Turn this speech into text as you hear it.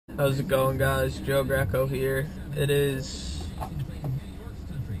How's it going, guys? Joe Greco here. It is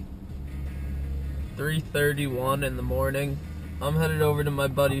 3:31 in the morning. I'm headed over to my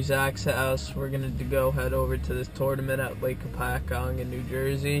buddy Zach's house. We're going to go head over to this tournament at Lake Hopatcong in New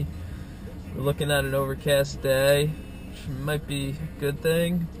Jersey. We're looking at an overcast day, which might be a good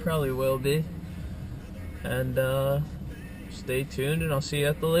thing. Probably will be. And stay tuned, and I'll see you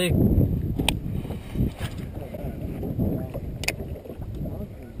at the lake.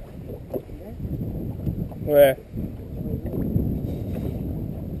 Where?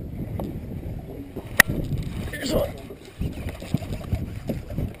 Here's one.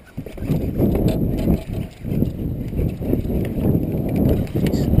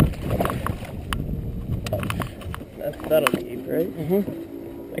 That'll keep, right? Mm-hmm.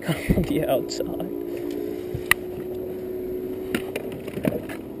 Like on the outside.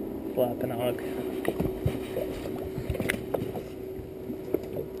 Flapping hog.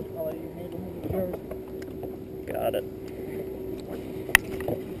 Got it.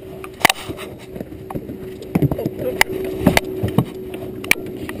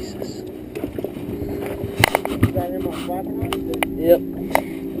 Jesus. Yep.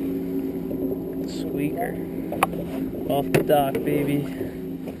 Squeaker. Off the dock, baby.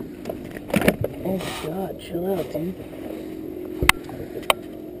 Oh my God, chill out, dude.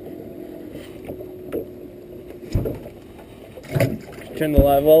 Turn the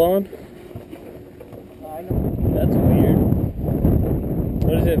live well on. That's weird.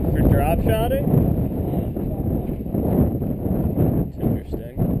 What is it, for drop shotting? It's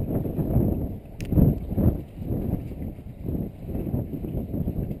interesting.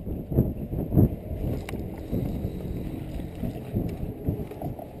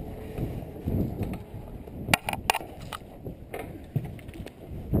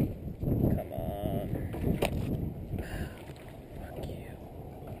 Come on. Fuck you.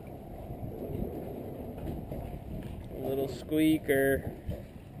 Little squeaker.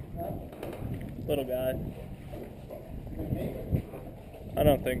 Little guy. I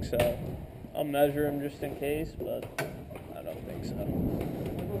don't think so. I'll measure him just in case, but I don't think so.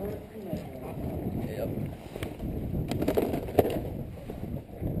 Yep.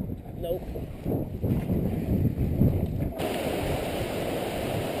 Nope.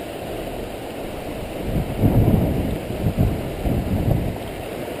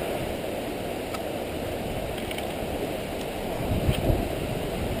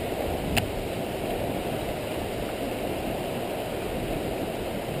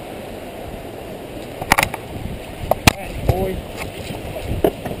 Boy.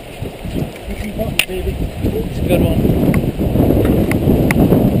 Keep up, baby. It's a good one.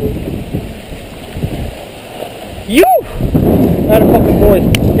 You! Not a fucking boy.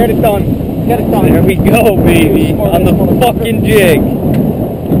 Get it done. Get it done. There we go, baby. On the fucking jig.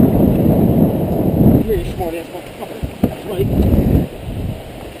 You're a smart ass motherfucker. That's right.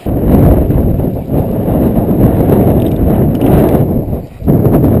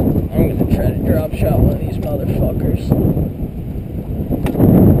 I'm gonna try to drop shot one of these motherfuckers.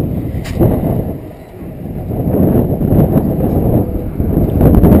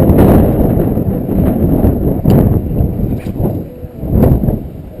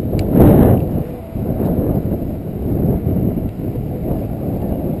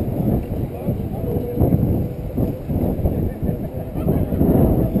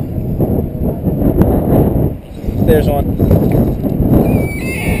 There's one.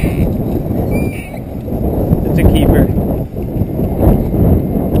 It's a keeper.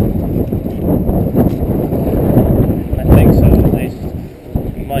 I think so, at least.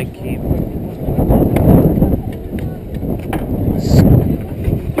 It might keep.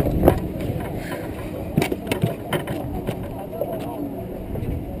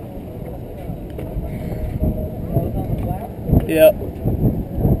 Yep.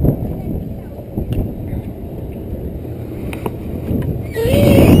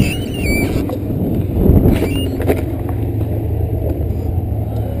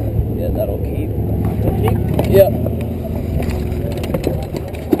 Yeah, that'll keep. Yep.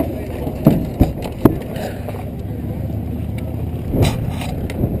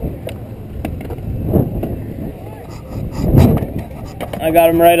 I got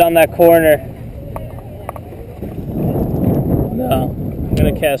him right on that corner. No, I'm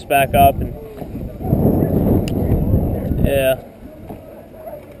gonna cast back up and yeah.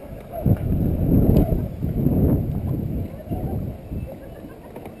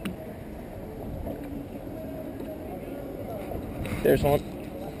 There's one.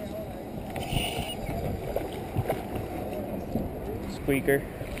 Squeaker.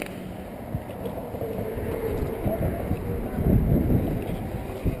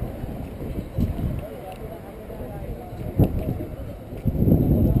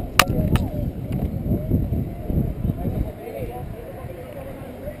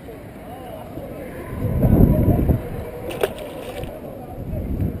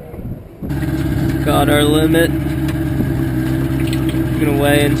 Got our limit. Gonna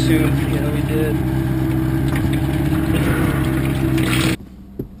weigh in soon. Yeah, we did.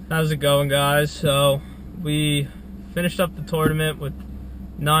 How's it going, guys? So we finished up the tournament with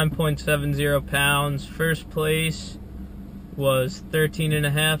 9.70 pounds. First place was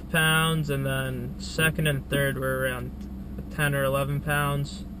 13.5 pounds, and then second and third were around 10 or 11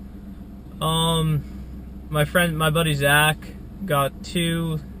 pounds. My buddy Zach got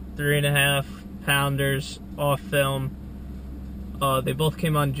 2 3.5 pounders off film. They both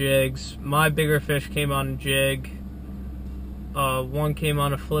came on jigs. My bigger fish came on a jig. One came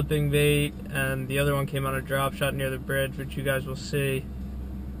on a flipping bait, and the other one came on a drop shot near the bridge, which you guys will see.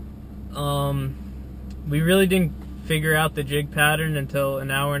 We really didn't figure out the jig pattern until an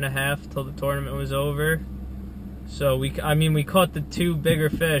hour and a half till the tournament was over. So we caught the 2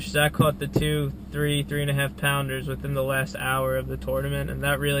 bigger fish. Zach caught the 2 3.5 pounders within the last hour of the tournament, and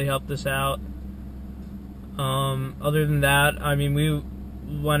that really helped us out. Other than that, we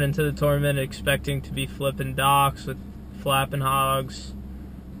went into the tournament expecting to be flipping docks with flapping hogs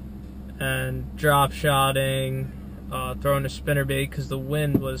and drop shotting, throwing a spinnerbait because the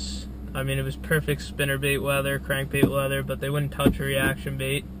wind was, it was perfect spinnerbait weather, crankbait weather, but they wouldn't touch a reaction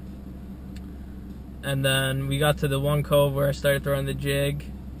bait. And then we got to the one cove where I started throwing the jig,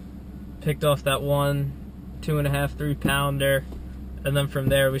 picked off that one 2.5 3 pounder, and then from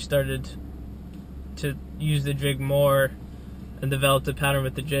there we started to use the jig more and developed a pattern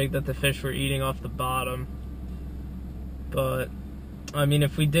with the jig that the fish were eating off the bottom. But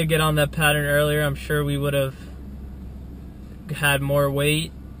if we did get on that pattern earlier, I'm sure we would have had more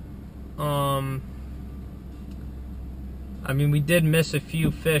weight. We did miss a few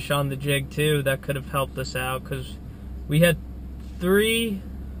fish on the jig too that could have helped us out, because we had 3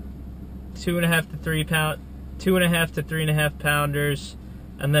 2.5 to 3.5 pounders,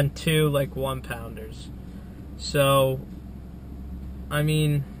 and then 2 1 pounders. So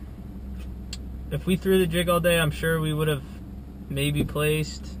if we threw the jig all day, I'm sure we would have maybe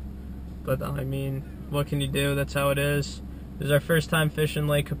placed, but what can you do? That's how it is. It was our first time fishing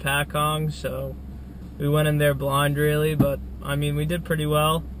Lake Hopatcong, so we went in there blind really, but we did pretty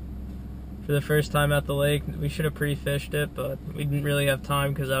well for the first time at the lake. We should have pre-fished it, but we didn't really have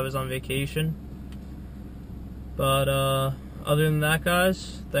time because I was on vacation. But other than that,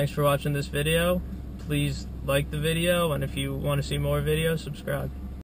 guys, thanks for watching this video. Please like the video, and if you want to see more videos, subscribe.